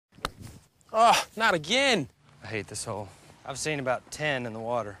Oh, not again. I hate this hole. I've seen about 10 in the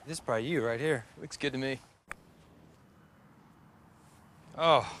water. This is probably you right here. Looks good to me.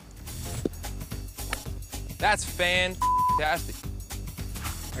 Oh. That's fantastic.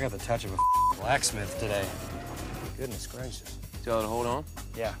 I got the touch of a blacksmith today. Goodness gracious. Tell her to hold on.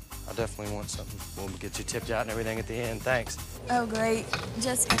 Yeah, I definitely want something. We'll get you tipped out and everything at the end. Thanks. Oh, great.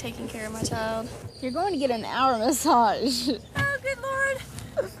 Jessica taking care of my child. You're going to get an hour massage. Oh, good Lord.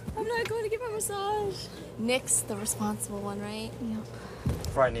 I'm not going to get my massage. Nick's the responsible one, right? Yeah.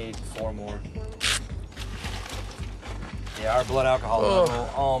 Probably need 4 more. Yeah, our blood alcohol level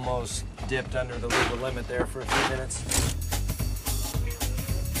almost dipped under the legal limit there for a few minutes.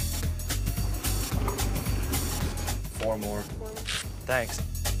 Four more. Thanks.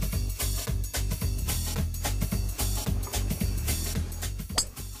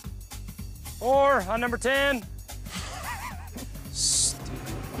 Four on number 10. Stupid.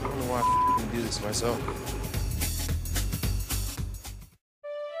 I don't know why I can do this to myself.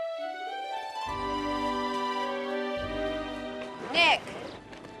 Nick,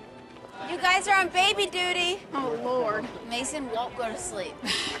 you guys are on baby duty. Oh, Lord. Mason won't go to sleep. You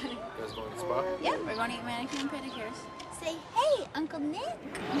guys going to the spa? Yeah, we're going to get manicure and pedicures. Say, hey, Uncle Nick.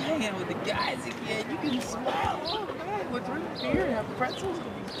 You're hanging out with the guys again. You can smile. Oh, man. With root beer and have pretzels to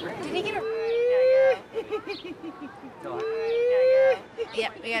be great. Did he get a...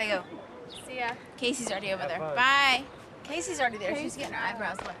 Yep, we gotta go. See ya. Casey's already over there. fun. Bye. Casey's already there. She's getting her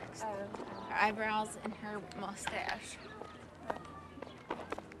eyebrows waxed. Her eyebrows and her mustache.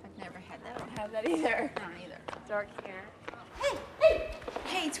 I've never had that. I don't have that either. I don't either. Dark hair.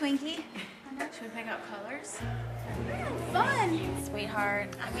 Hey, Twinkie. Should we pick out colors? Fun.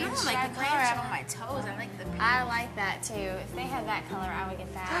 Sweetheart. I mean, I don't like the color I have on my toes. I like the pink. I like that too. If they had that color, I would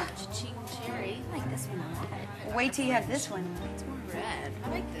get that. Cheap cherry. I like this one a lot. Wait till you have this one. It's more red. I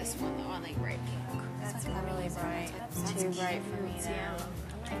like this one though. I like bright pink. That's really bright. That's too bright for me though.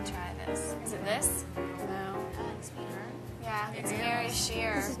 I might try this. Is it this? No. Sweetheart. Yeah, it's very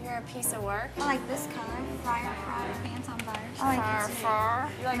sheer. You're a piece of work. I like this color. Fire pants on fires. I like far.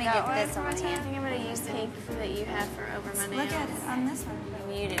 Let me get this on my I tan. think I'm gonna use the pink that you have for over my nails. Look at it on this one.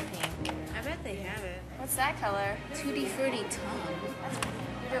 Muted pink. I bet they have it. What's that color? Tutti Frutti tongue.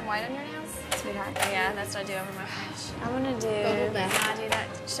 You doing white on your nails? Sweetheart. Oh yeah, that's what I do over my French. I'm gonna do. Bubble bath. Can I do that?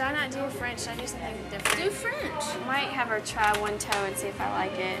 Should I not do French? Should I do something different? Do French. I might have her try one toe and see if I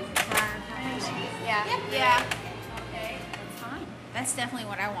like it. Yeah. Yeah. Okay, that's fine. That's definitely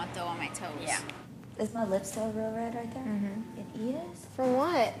what I want though on my toes. Yeah. Is my lip still real red right there? Mm-hmm. It is? From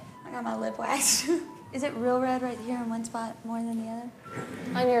what? I got my lip waxed. Is it real red right here in one spot more than the other?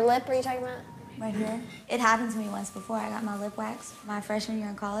 On your lip, are you talking about? Right here. It happened to me once before. I got my lip waxed my freshman year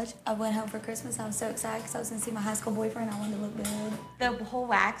in college. I went home for Christmas. I was so excited because I was gonna see my high school boyfriend. I wanted to look good. The whole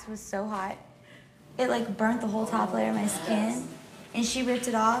wax was so hot. It like burnt the whole top layer of my skin. And she ripped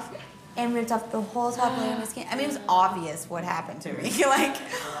it off and ripped off the whole top layer of my skin. I mean, it was obvious what happened to me. Like,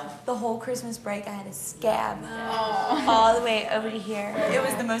 the whole Christmas break, I had a scab all the way over to here. It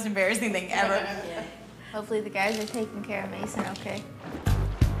was the most embarrassing thing ever. Hopefully the guys are taking care of Mason okay.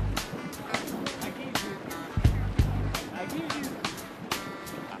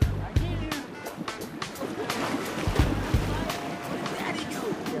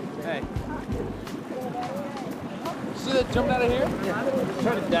 Hey. See that jumped out of here? Yeah.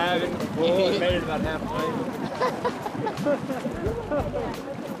 Tried to dive in the pool and made it about halfway.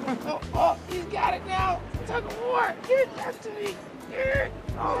 Oh, he's got it now. Tug of war. Give it back to me.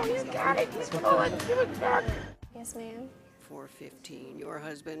 Oh, he's got it. He's pulling. Give it back. Yes, ma'am. 4:15. Your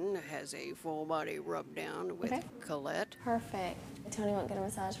husband has a full body rub down with Colette. Perfect. Tony won't get a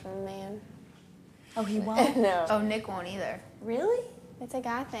massage from a man. Oh, he won't? No. Oh, Nick won't either. Really? It's a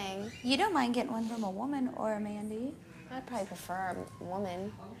guy thing. You don't mind getting one from a woman or a man, do you? I'd probably prefer a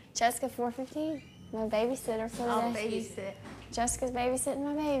woman. Jessica, 4:15. My babysitter for the I'll day. babysit. Jessica's babysitting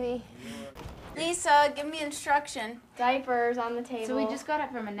my baby. Lisa, give me instruction. Diapers on the table. So we just got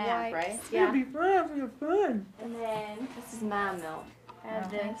up from a nap, Wipes. right? It'll be fun. It'll be fun. And then this is my milk. I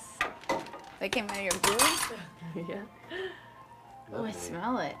have this. They came out of your boobs? Yeah. Oh, I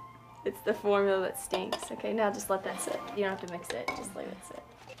smell it. It's the formula that stinks. Okay, now just let that sit. You don't have to mix it. Just let it sit.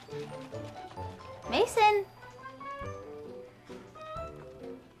 Mason.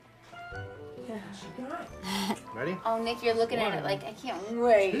 Ready? Oh, Nick, you're looking at it like, I can't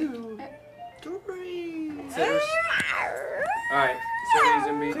wait. 2, 3. All right. So these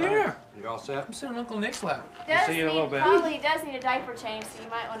and me. Here. You all set? I'm sitting on Uncle Nick's lap. See you in a little bit. Probably does need a diaper change, so you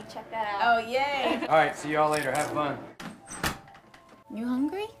might want to check that out. Oh, yay. All right. See y'all later. Have fun. You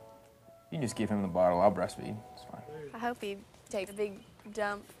hungry? You can just give him the bottle. I'll breastfeed. It's fine. I hope he takes a big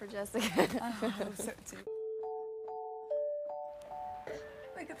dump for Jessica.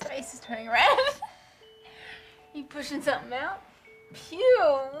 Look, his face is turning red. You pushing something out?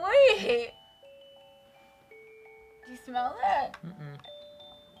 Pew, wait. Do you smell that?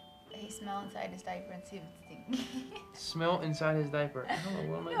 Hey, smell inside his diaper and see if it's stinky. Smell inside his diaper. I don't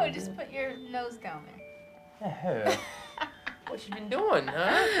know what am I No, gonna just do? put your nose down there. Yeah. What you been doing,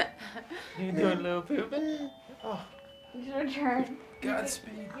 huh? You doing a little pooping? Oh, It's your turn.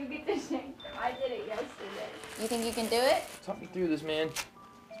 Godspeed. You get the shank. I did it yesterday. You think you can do it? Talk me through this, man. It's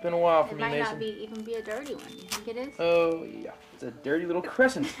been a while for It me, might Mason. not even be a dirty one. You think it is? Oh, yeah. It's a dirty little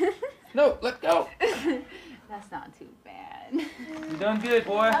crescent. No, let go. That's not too bad. You done good,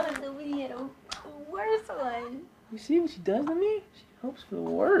 boy. Hallelujah, the worst one. You see what she does to me? She hopes for the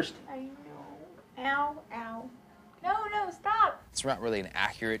worst. I know. Ow, ow. No, stop. It's not really an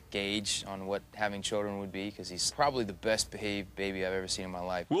accurate gauge on what having children would be, because he's probably the best behaved baby I've ever seen in my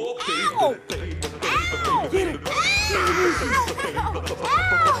life. Ow!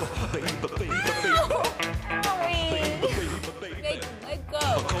 Let go.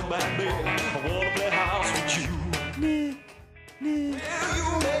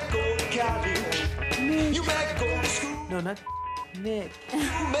 No, not Nick. You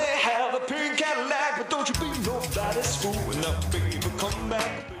may have a pink Cadillac, but don't you be nobody's fool. Now, baby, come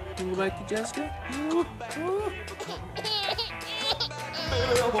back. Do you like it, Jessica? Baby,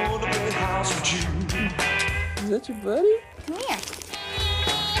 I wanna play house with you. Is that your buddy? Come here.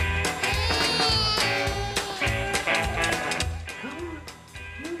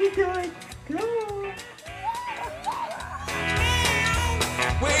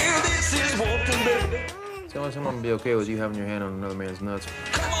 Well, this is one thing, baby. Tell us I'm gonna be okay with you having your hand on another man's nuts.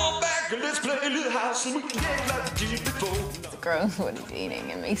 Come on back and let's play a little house and we can get like we did before. It's gross what he's eating.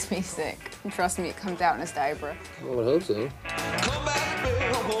 It makes me sick. And trust me, it comes out in his diaper. I would hope so. Come back, baby,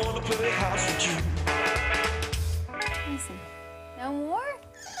 I wanna play house with you. Listen. No more?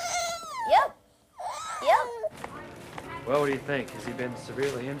 Yep. Well, what do you think? Has he been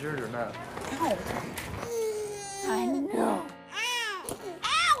severely injured or not? I know.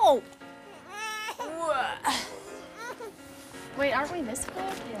 Ow! Wait, aren't we this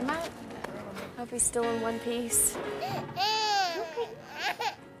good? Am I? Hope he's still in one piece.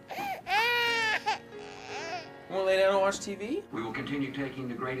 Wanna lay down and watch TV? We will continue taking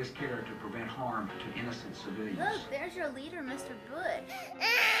the greatest care to prevent harm to innocent civilians. Look, there's your leader, Mr. Bush.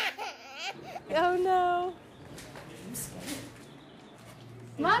 Oh no.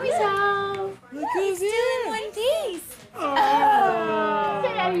 Mommy's home. Look who's Still in one piece. Oh.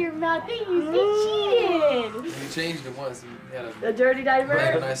 Get out of your mouth. They cheated. He changed it once. He had A dirty diaper?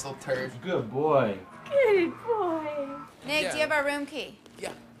 a nice little turd. Good boy. Good boy. Nick, Yeah. do you have our room key?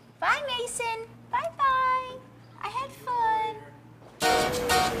 Yeah. Bye, Mason. Bye-bye. I had fun.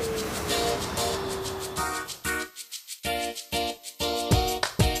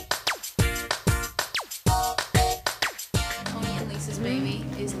 Tony and Lisa's baby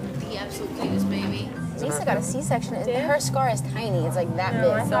is the absolute cutest baby. Lisa got a C-section. Her scar is tiny. It's like that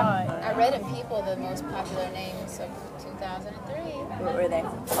big. I read in People the most popular names of 2003. What were they?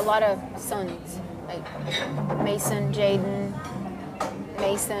 A lot of sons, like Mason, Jaden,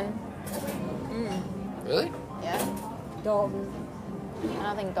 Mason. Really? Yeah. Dalton. I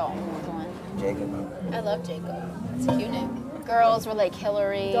don't think Dalton was one. Jacob. I love Jacob. It's a cute name. Girls were like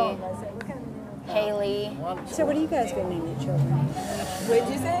Hillary, Haley. So what are you guys going to name your children? What did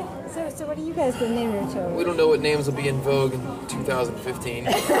you say? So what are you guys going to name your children? We don't know what names will be in vogue in 2015.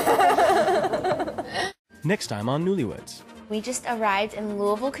 Next time on Newlyweds. We just arrived in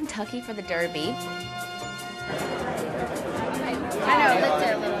Louisville, Kentucky for the Derby. I know, lift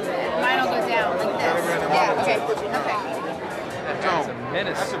it a little bit. Mine will go down like this. Yeah, okay. That's a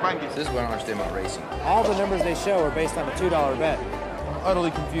menace. This is what I don't understand about racing. All the numbers they show are based on a $2 bet. I'm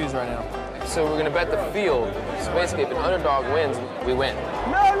utterly confused right now. So we're gonna bet the field. So basically, if an underdog wins, we win.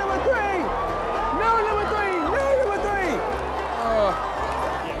 No, number 3.